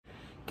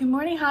Good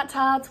morning, Hot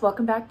Tots.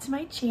 Welcome back to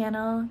my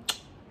channel.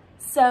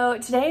 So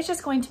today is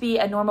just going to be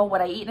a normal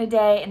what I eat in a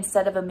day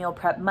instead of a meal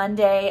prep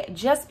Monday,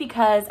 just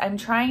because I'm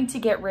trying to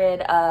get rid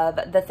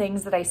of the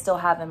things that I still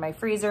have in my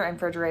freezer and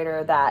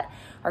refrigerator that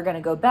are gonna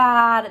go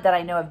bad, that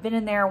I know have been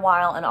in there a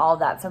while and all of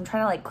that. So I'm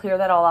trying to like clear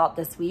that all out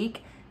this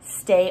week,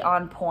 stay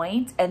on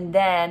point, and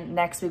then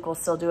next week we'll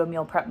still do a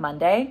meal prep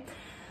Monday.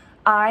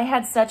 I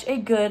had such a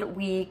good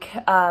week,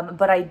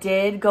 but I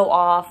did go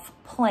off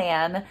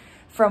plan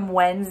from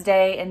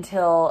Wednesday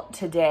until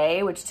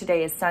today, which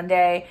today is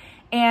Sunday,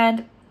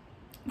 and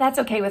that's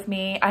okay with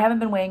me. I haven't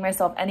been weighing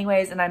myself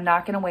anyways, and I'm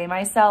not gonna weigh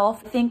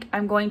myself. I think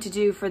I'm going to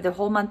do for the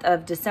whole month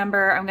of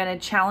December, I'm gonna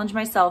challenge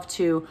myself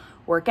to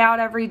work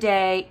out every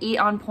day, eat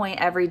on point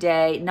every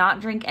day,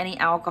 not drink any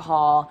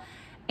alcohol,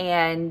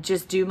 and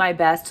just do my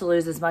best to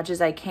lose as much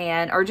as I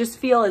can, or just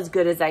feel as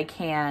good as I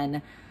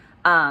can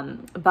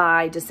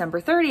by December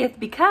 30th,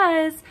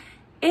 because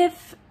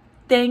if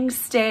things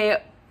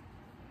stay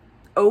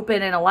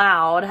open and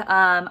allowed,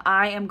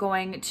 I am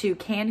going to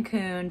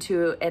Cancun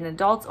to an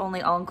adults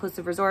only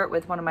all-inclusive resort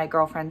with one of my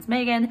girlfriends,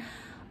 Megan,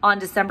 on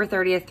December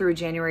 30th through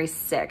January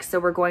 6th.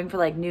 So we're going for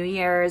like New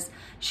Year's.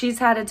 She's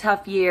had a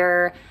tough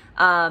year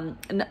on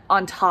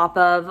top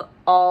of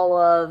all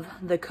of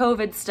the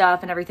COVID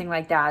stuff and everything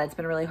like that. It's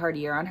been a really hard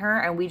year on her,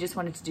 and we just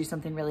wanted to do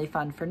something really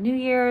fun for New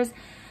Year's.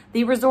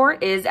 The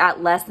resort is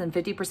at less than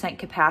 50%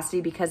 capacity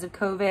because of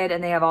COVID,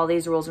 and they have all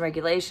these rules and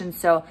regulations.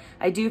 So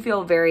I do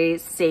feel very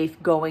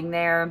safe going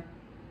there.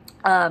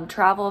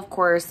 Travel, of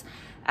course,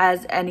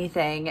 as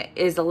anything,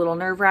 is a little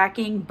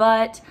nerve-wracking,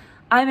 but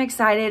I'm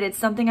excited. It's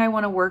something I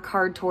want to work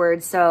hard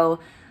towards. So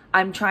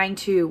I'm trying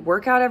to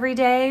work out every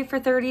day for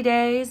 30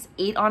 days,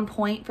 eat on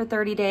point for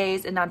 30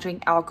 days, and not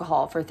drink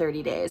alcohol for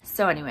 30 days.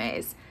 So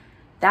anyways,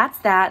 that's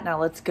that.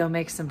 Now let's go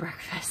make some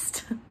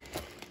breakfast.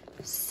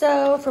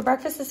 So for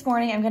breakfast this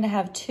morning, I'm gonna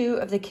have 2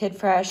 of the Kid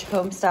Fresh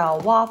home-style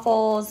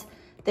waffles.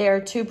 They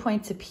are 2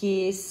 points a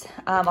piece.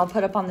 I'll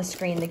put up on the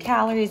screen the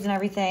calories and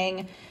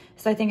everything.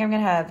 So I think I'm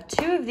gonna have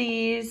 2 of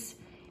these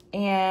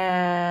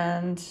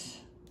and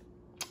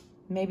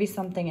maybe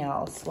something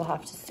else. We'll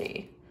have to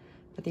see.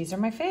 But these are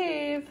my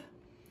fave.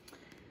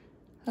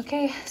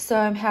 Okay, so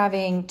I'm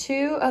having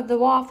 2 of the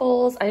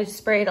waffles. I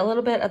sprayed a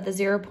little bit of the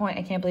 0 point,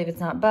 I can't believe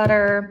it's not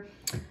butter.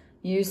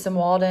 Use some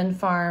Walden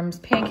Farms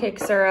pancake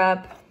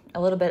syrup, a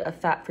little bit of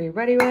fat-free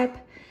Ready Whip,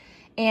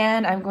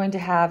 and I'm going to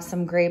have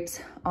some grapes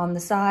on the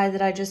side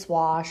that I just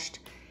washed,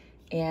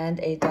 and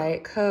a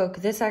Diet Coke.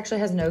 This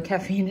actually has no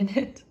caffeine in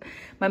it.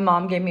 My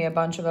mom gave me a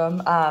bunch of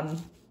them.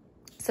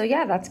 So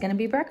yeah, that's gonna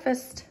be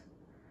breakfast.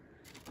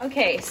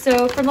 Okay,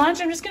 so for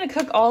lunch, I'm just gonna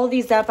cook all of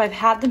these up. I've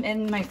had them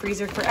in my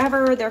freezer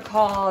forever. They're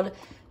called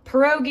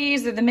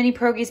perogis. They're the mini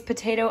perogis,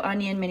 potato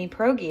onion mini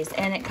perogis,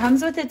 and it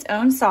comes with its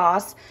own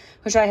sauce,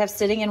 which I have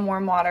sitting in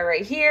warm water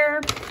right here.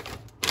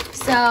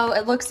 So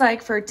it looks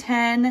like for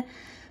 10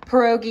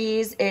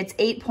 pierogis, it's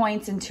 8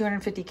 points and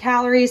 250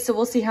 calories. So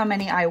we'll see how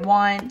many I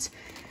want.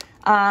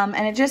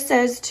 And it just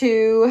says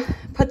to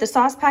put the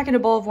sauce pack in a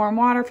bowl of warm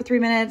water for 3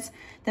 minutes,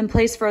 then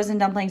place frozen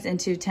dumplings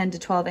into 10 to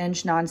 12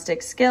 inch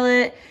nonstick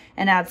skillet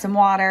and add some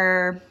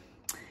water.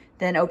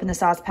 Then open the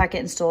sauce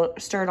packet and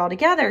stir it all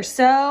together.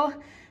 So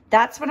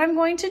that's what I'm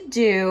going to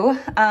do.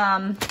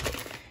 And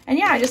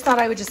yeah, I just thought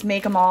I would just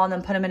make them all and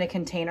then put them in a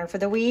container for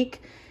the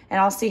week. And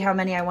I'll see how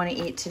many I want to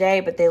eat today,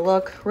 but they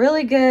look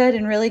really good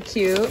and really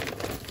cute.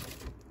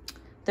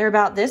 They're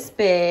about this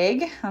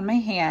big on my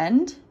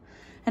hand.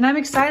 And I'm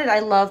excited. I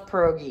love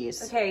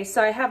pierogis. Okay,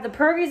 so I have the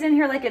pierogis in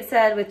here like it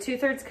said with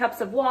 2/3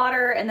 cups of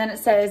water, and then it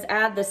says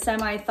add the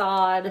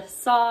semi-thawed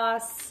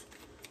sauce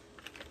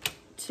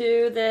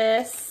to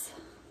this.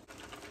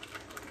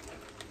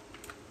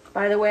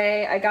 By the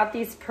way, I got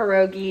these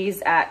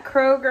pierogis at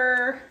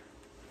Kroger,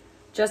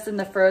 just in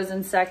the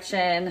frozen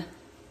section.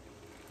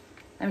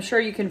 I'm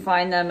sure you can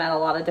find them at a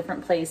lot of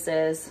different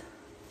places.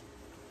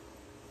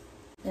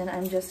 And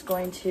I'm just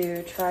going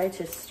to try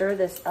to stir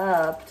this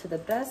up to the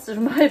best of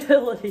my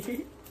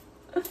ability.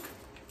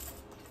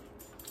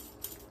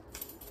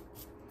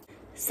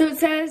 So it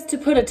says to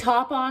put a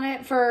top on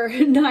it for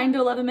 9 to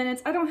 11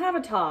 minutes. I don't have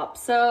a top,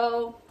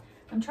 so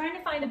I'm trying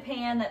to find a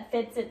pan that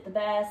fits it the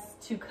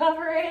best to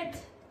cover it.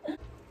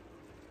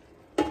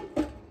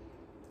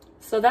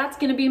 So that's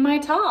gonna be my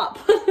top.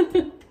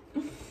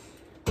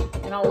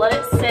 And I'll let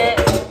it sit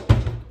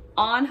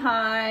on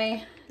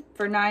high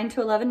for 9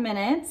 to 11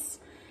 minutes.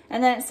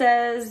 And then it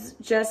says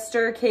just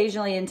stir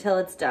occasionally until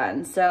it's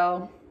done.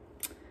 So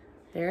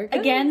there it goes.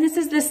 Again, this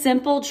is the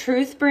Simple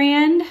Truth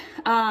brand.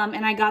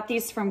 And I got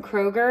these from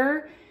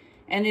Kroger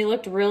and they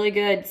looked really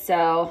good.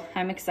 So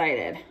I'm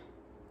excited.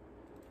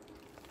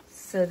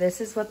 So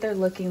this is what they're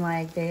looking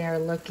like. They are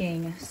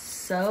looking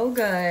so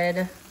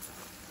good.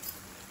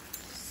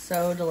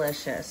 So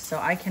delicious. So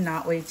I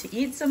cannot wait to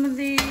eat some of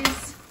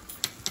these.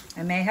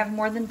 I may have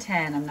more than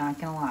 10, I'm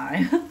not gonna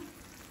lie.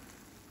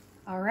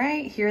 All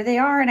right, here they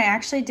are, and I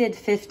actually did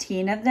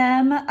 15 of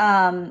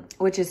them,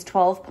 which is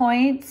 12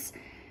 points.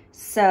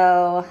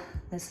 So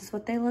this is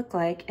what they look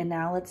like, and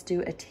now let's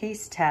do a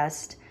taste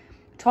test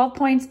 12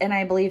 points and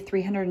I believe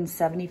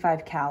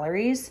 375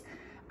 calories.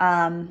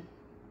 I'm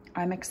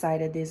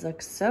excited. These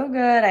look so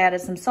good. I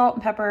added some salt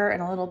and pepper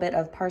and a little bit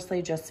of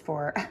parsley just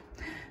for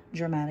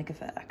dramatic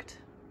effect.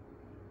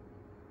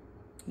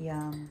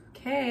 Yum.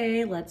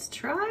 Okay, let's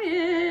try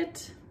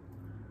it.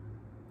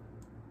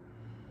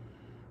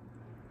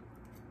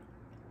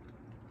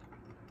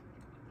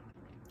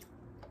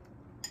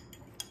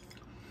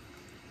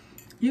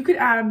 You could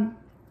add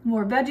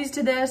more veggies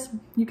to this.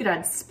 You could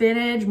add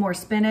spinach, more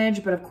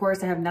spinach, but of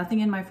course I have nothing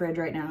in my fridge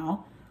right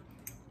now.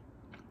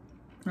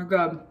 They're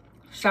good.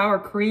 Sour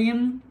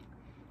cream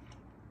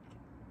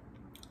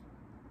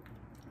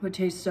would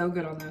taste so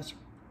good on this.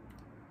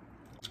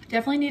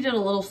 Definitely needed a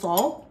little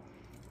salt,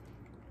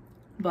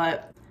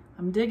 but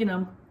I'm digging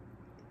them.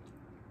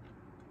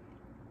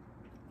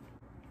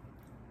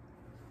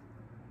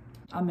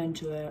 I'm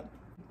into it.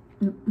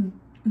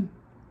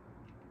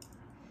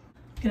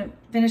 Gonna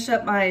finish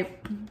up my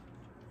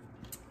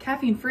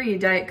caffeine-free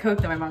Diet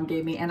Coke that my mom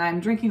gave me, and I'm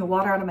drinking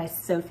water out of my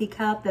Sophia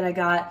cup that I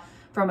got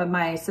from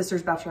my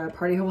sister's bachelorette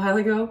party a while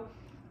ago.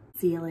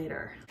 See you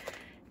later.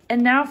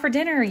 And now for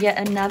dinner,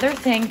 yet another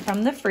thing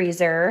from the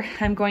freezer.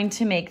 I'm going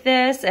to make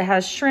this. It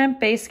has shrimp,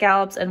 bay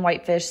scallops, and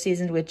whitefish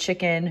seasoned with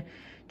chicken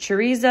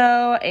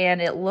chorizo,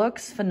 and it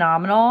looks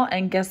phenomenal.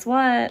 And guess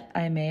what?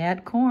 I may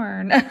add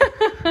corn.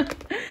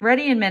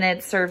 Ready in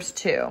minutes, serves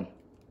 2.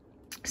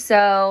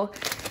 So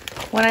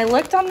when I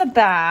looked on the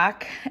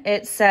back,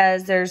 it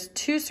says there's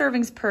 2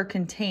 servings per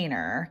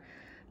container,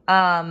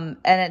 and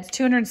it's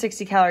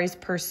 260 calories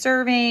per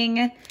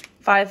serving,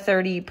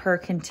 530 per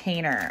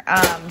container.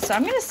 So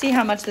I'm gonna see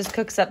how much this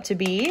cooks up to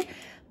be,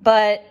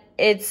 but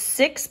it's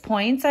 6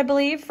 points, I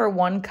believe, for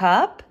 1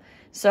 cup.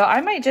 So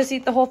I might just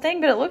eat the whole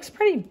thing, but it looks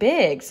pretty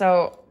big,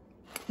 so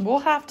we'll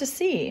have to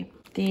see.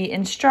 The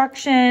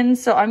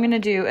instructions, so I'm gonna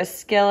do a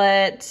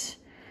skillet,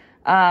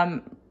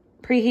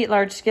 preheat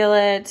large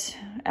skillet,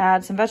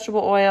 add some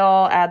vegetable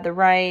oil, add the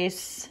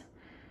rice.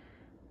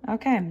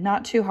 Okay,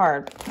 not too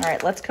hard. All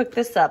right, let's cook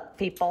this up,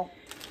 people.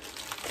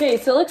 Okay,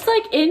 so it looks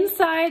like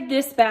inside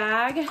this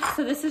bag,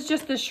 so this is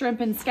just the shrimp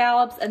and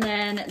scallops, and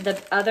then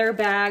the other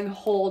bag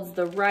holds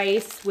the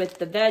rice with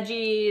the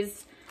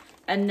veggies,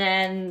 and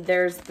then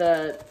there's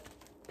the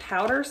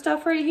powder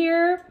stuff right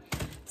here.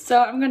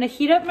 So I'm gonna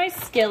heat up my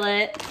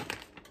skillet,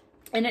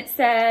 and it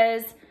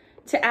says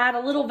to add a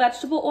little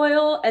vegetable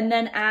oil and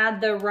then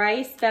add the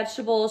rice,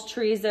 vegetables,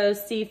 chorizo,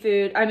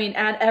 seafood. I mean,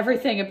 add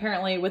everything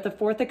apparently with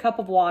 1/4 cup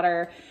of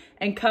water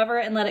and cover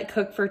it and let it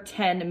cook for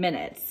 10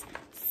 minutes.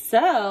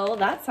 So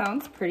that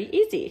sounds pretty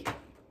easy.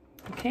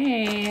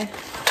 Okay.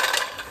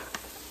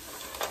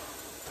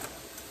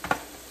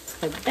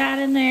 Put that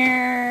in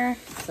there.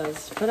 So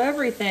let's put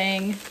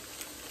everything.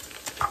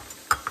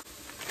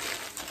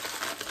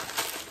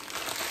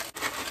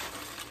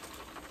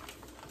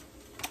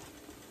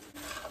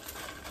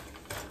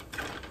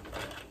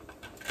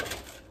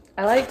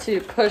 I like to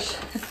push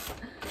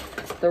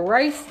the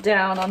rice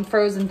down on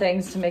frozen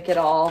things to make it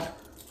all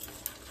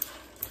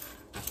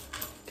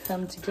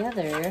come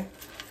together.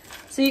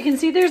 So you can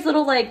see there's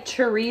little like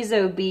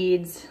chorizo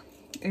beads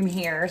in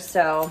here.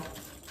 So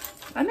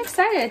I'm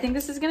excited. I think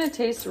this is gonna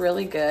taste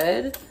really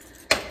good.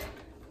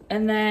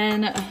 And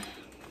then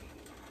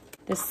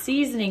the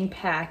seasoning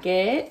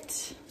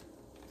packet.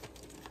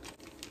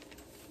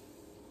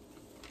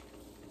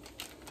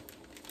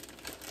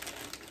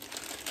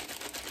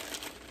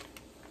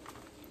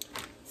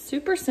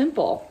 Super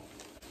simple.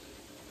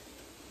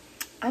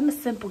 I'm a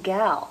simple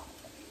gal.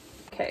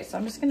 Okay, so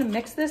I'm just gonna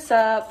mix this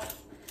up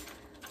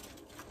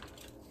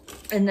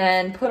and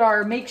then put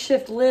our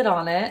makeshift lid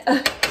on it.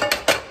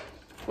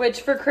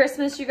 Which for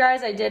Christmas, you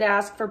guys, I did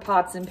ask for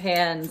pots and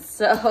pans,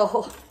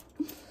 so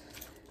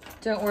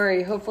don't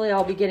worry, hopefully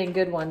I'll be getting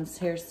good ones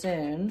here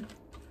soon.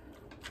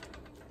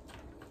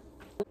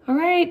 All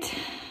right,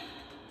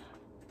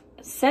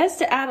 it says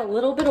to add a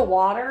little bit of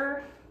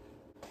water,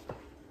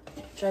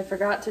 which I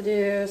forgot to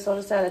do, so I'll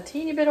just add a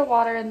teeny bit of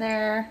water in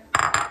there.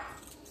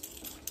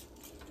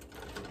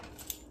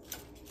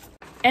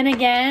 And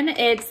again,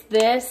 it's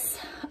this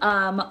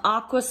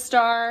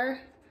Aquastar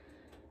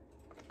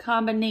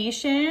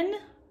combination.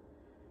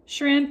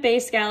 Shrimp, bay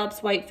scallops,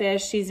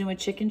 whitefish, seasoned with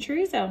chicken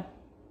chorizo.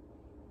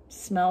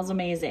 Smells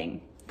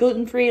amazing.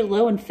 Gluten-free,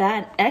 low in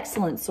fat,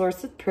 excellent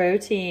source of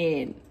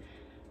protein.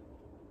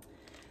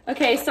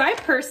 Okay, so I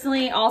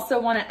personally also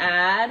want to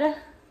add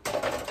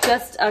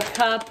just a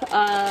cup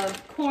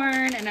of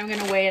corn, and I'm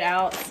gonna weigh it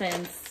out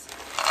since,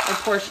 or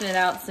portion it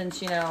out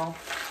since, you know,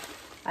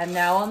 I'm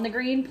now on the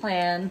green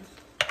plan.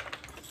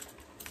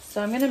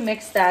 So I'm gonna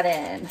mix that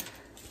in.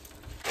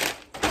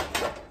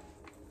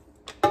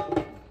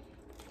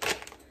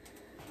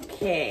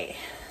 Okay.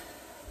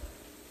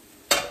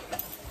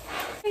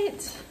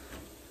 Right.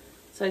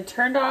 So I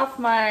turned off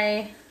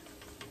my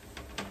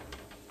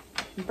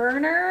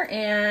burner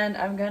and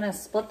I'm gonna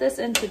split this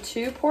into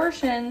 2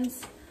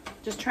 portions,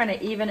 just trying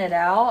to even it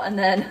out, and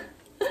then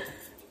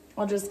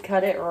I'll just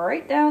cut it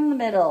right down the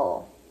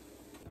middle.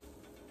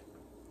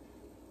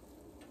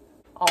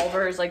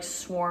 Oliver is like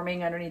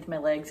swarming underneath my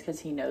legs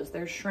because he knows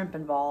there's shrimp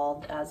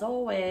involved, as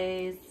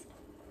always.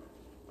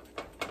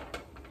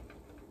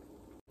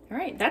 All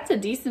right, that's a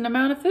decent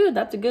amount of food.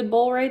 That's a good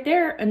bowl right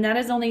there. And that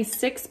is only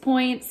 6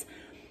 points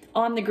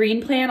on the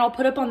green plan. I'll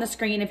put up on the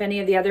screen if any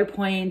of the other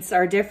points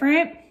are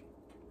different.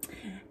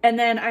 And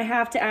then I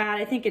have to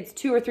add, I think it's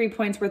 2 or 3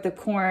 points worth of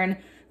corn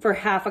for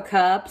half a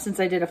cup since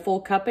I did a full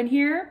cup in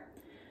here.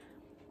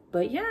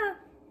 But yeah.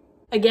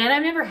 Again,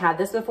 I've never had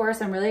this before,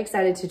 so I'm really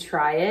excited to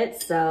try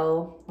it.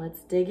 So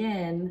let's dig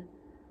in.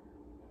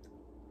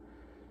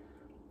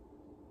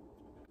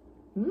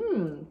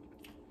 I'm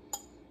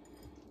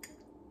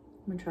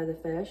gonna try the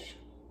fish.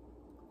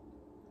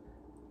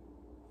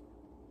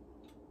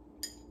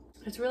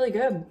 It's really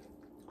good.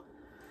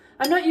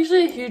 I'm not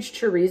usually a huge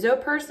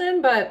chorizo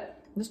person,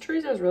 but this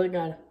chorizo is really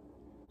good.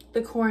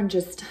 The corn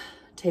just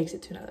takes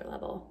it to another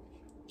level.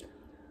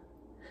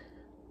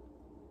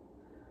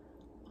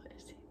 What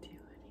is he doing?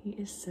 He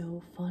is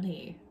so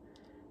funny.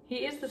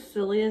 He is the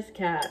silliest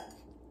cat.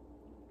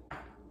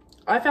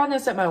 I found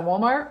this at my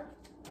Walmart,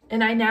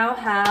 and I now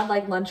have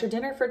like lunch or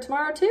dinner for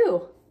tomorrow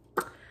too.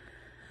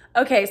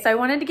 Okay, so I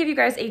wanted to give you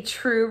guys a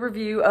true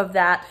review of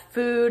that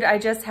food I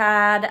just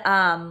had.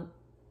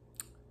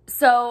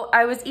 So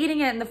I was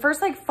eating it, and the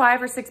first like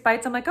 5 or 6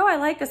 bites, I'm like, oh, I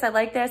like this, I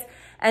like this.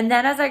 And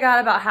then as I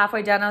got about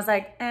halfway done, I was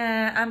like,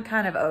 I'm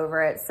kind of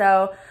over it.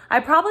 So I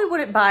probably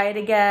wouldn't buy it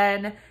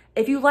again.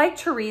 If you like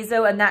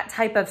chorizo and that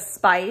type of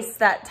spice,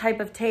 that type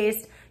of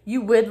taste,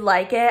 you would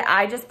like it.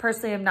 I just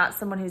personally am not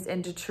someone who's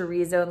into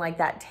chorizo and like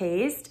that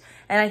taste.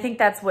 And I think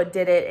that's what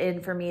did it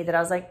in for me, that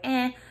I was like,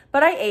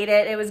 but I ate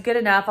it. It was good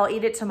enough. I'll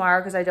eat it tomorrow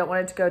because I don't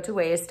want it to go to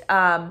waste.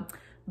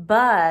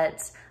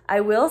 But I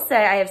will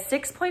say I have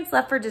 6 points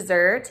left for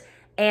dessert,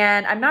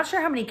 and I'm not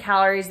sure how many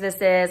calories this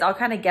is. I'll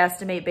kind of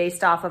guesstimate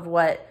based off of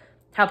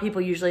how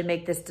people usually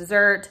make this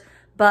dessert,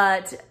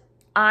 but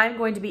I'm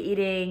going to be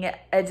eating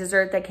a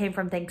dessert that came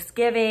from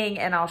Thanksgiving,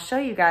 and I'll show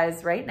you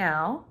guys right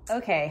now.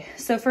 Okay,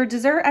 so for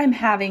dessert, I'm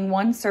having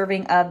 1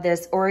 serving of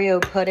this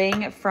Oreo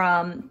pudding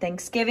from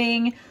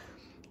Thanksgiving.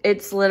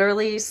 It's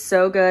literally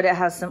so good. It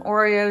has some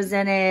Oreos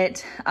in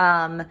it,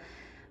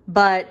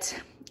 but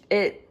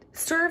it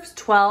serves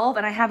 12,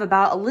 and I have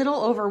about a little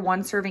over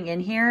 1 serving in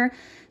here.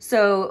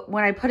 So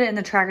when I put it in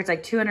the tracker, it's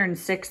like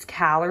 206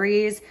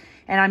 calories,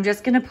 and I'm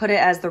just gonna put it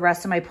as the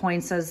rest of my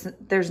points, as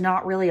there's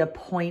not really a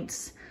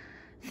points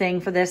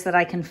thing for this that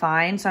I can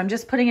find. So I'm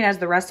just putting it as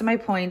the rest of my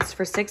points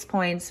for 6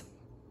 points,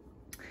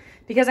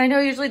 because I know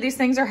usually these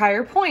things are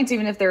higher points,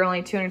 even if they're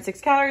only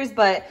 206 calories,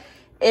 but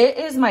it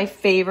is my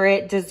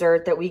favorite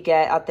dessert that we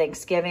get at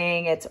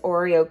Thanksgiving. It's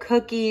Oreo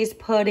cookies,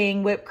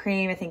 pudding, whipped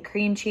cream, I think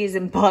cream cheese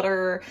and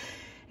butter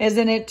is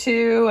in it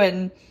too.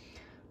 And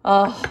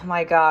oh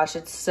my gosh,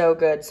 it's so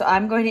good. So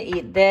I'm going to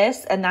eat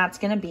this, and that's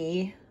going to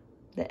be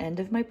the end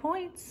of my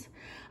points.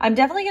 I'm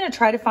definitely going to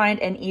try to find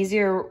an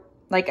easier,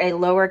 like a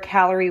lower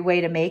calorie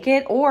way to make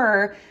it,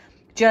 or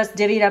just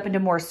divvy it up into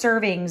more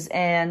servings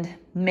and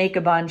make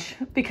a bunch,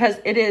 because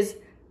it is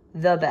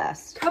the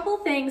best. Couple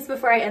things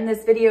before I end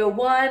this video.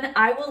 One,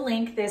 I will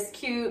link this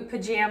cute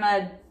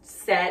pajama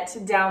set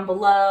down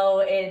below.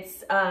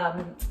 It's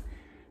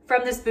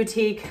from this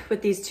boutique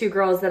with these 2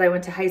 girls that I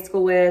went to high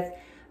school with.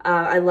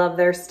 I love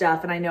their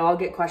stuff, and I know I'll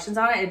get questions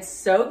on it. It's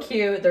so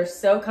cute. They're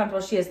so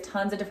comfortable. She has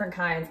tons of different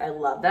kinds. I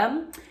love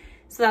them.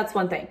 So that's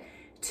one thing.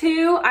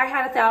 2, I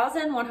had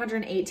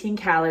 1,118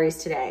 calories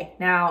today.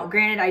 Now,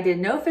 granted, I did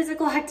no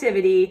physical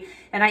activity,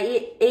 and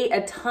I ate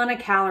a ton of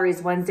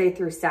calories Wednesday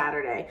through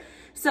Saturday.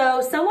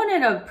 So someone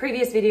in a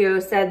previous video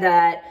said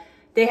that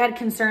they had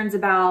concerns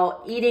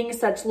about eating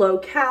such low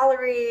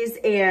calories,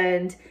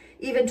 and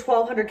even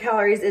 1,200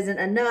 calories isn't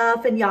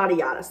enough, and yada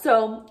yada.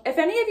 So if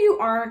any of you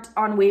aren't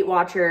on Weight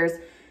Watchers,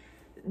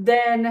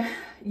 then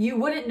you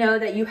wouldn't know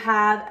that you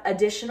have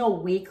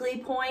additional weekly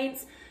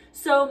points.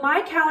 So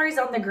my calories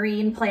on the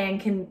green plan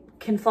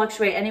can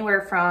fluctuate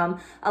anywhere from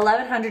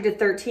 1,100 to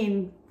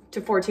 1,300 to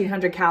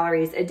 1,400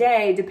 calories a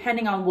day,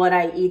 depending on what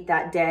I eat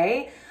that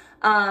day.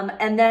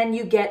 And then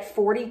you get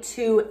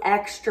 42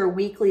 extra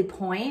weekly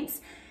points,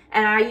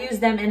 and I use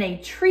them in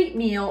a treat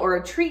meal or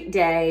a treat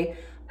day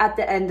at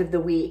the end of the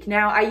week.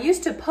 Now, I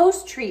used to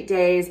post treat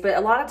days, but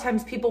a lot of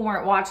times people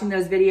weren't watching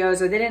those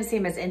videos, or they didn't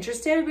seem as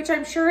interested, which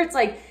I'm sure it's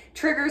like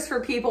triggers for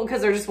people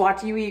because they're just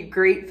watching you eat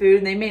great food,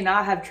 and they may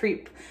not have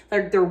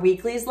their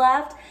weeklies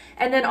left.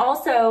 And then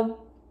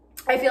also,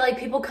 I feel like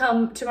people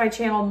come to my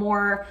channel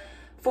more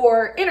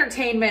for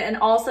entertainment, and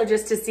also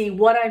just to see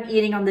what I'm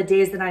eating on the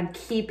days that I'm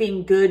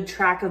keeping good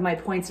track of my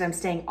points and I'm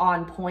staying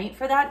on point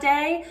for that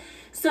day.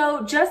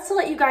 So just to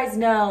let you guys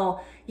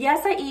know,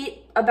 yes, I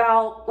eat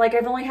about, like,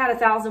 I've only had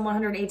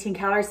 1,118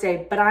 calories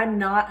today, but I'm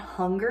not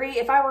hungry.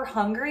 If I were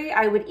hungry,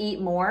 I would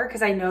eat more,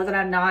 because I know that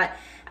I'm not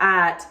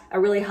at a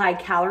really high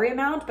calorie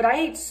amount, but I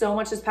ate so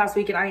much this past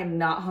week and I am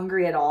not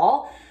hungry at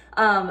all.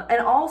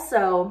 And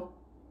also,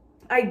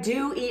 I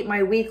do eat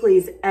my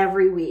weeklies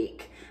every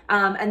week.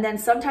 And then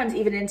sometimes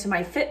even into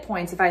my fit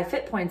points, if I have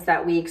fit points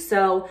that week.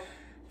 So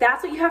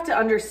that's what you have to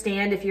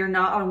understand if you're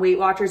not on Weight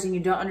Watchers and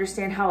you don't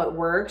understand how it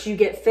works. You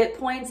get fit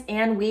points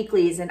and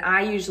weeklies, and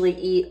I usually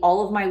eat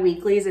all of my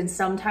weeklies and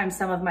sometimes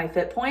some of my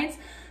fit points.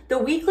 The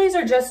weeklies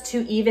are just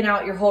to even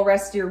out your whole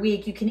rest of your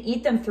week. You can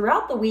eat them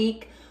throughout the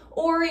week,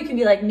 or you can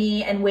be like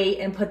me and wait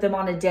and put them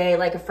on a day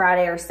like a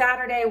Friday or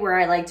Saturday where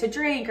I like to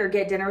drink or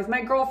get dinner with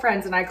my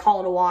girlfriends, and I call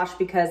it a wash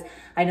because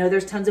I know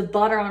there's tons of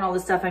butter on all the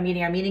stuff I'm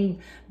eating. I'm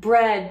eating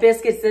bread,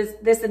 biscuits,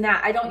 this and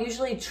that. I don't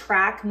usually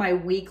track my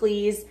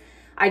weeklies.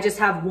 I just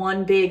have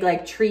one big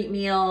like treat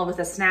meal with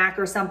a snack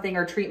or something,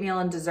 or treat meal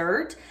and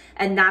dessert.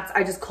 And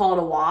I just call it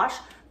a wash.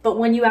 But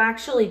when you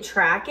actually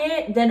track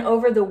it, then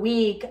over the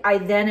week, I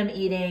then am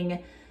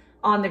eating,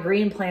 on the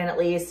green plan at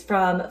least,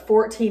 from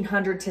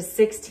 1,400 to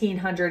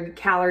 1,600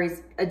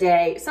 calories a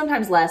day,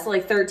 sometimes less, so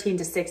like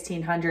 1,300 to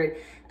 1,600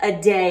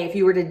 a day if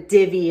you were to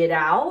divvy it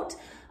out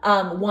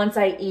once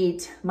I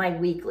eat my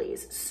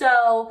weeklies.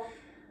 So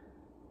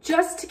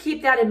just to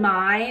keep that in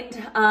mind,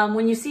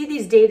 when you see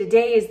these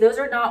day-to-days, those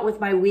are not with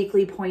my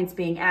weekly points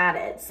being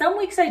added. Some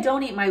weeks I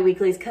don't eat my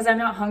weeklies because I'm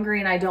not hungry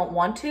and I don't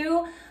want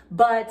to,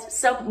 but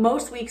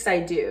most weeks I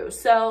do.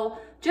 So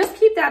just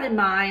keep that in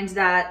mind,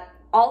 that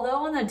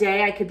although on the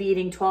day I could be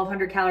eating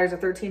 1,200 calories or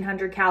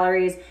 1,300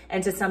 calories,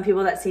 and to some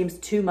people that seems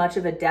too much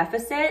of a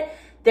deficit,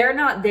 they're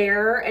not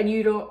there, and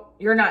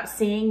you're not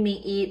seeing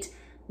me eat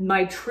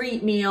my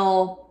treat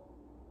meal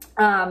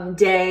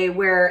day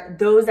where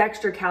those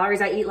extra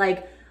calories, I eat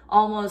like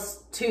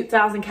almost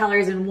 2,000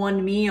 calories in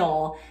one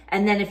meal.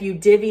 And then if you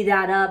divvy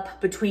that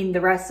up between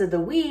the rest of the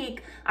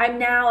week, I'm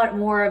now at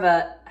more of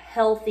a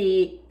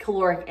healthy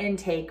caloric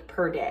intake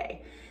per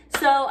day.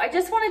 So I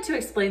just wanted to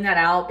explain that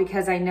out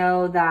because I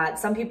know that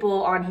some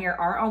people on here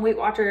aren't on Weight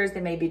Watchers. They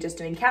may be just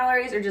doing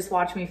calories or just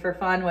watch me for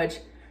fun, which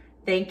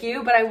thank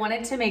you, but I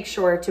wanted to make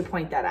sure to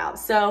point that out.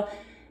 So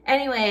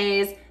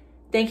anyways,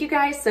 thank you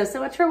guys so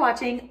much for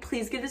watching.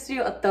 Please give this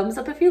video a thumbs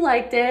up if you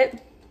liked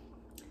it.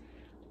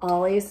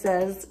 Ollie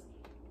says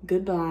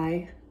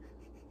goodbye.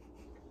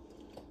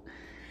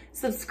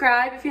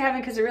 Subscribe if you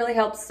haven't, because it really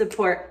helps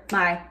support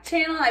my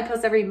channel. I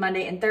post every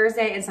Monday and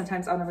Thursday, and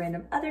sometimes on a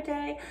random other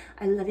day.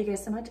 I love you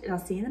guys so much, and I'll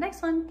see you in the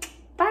next one.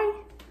 Bye.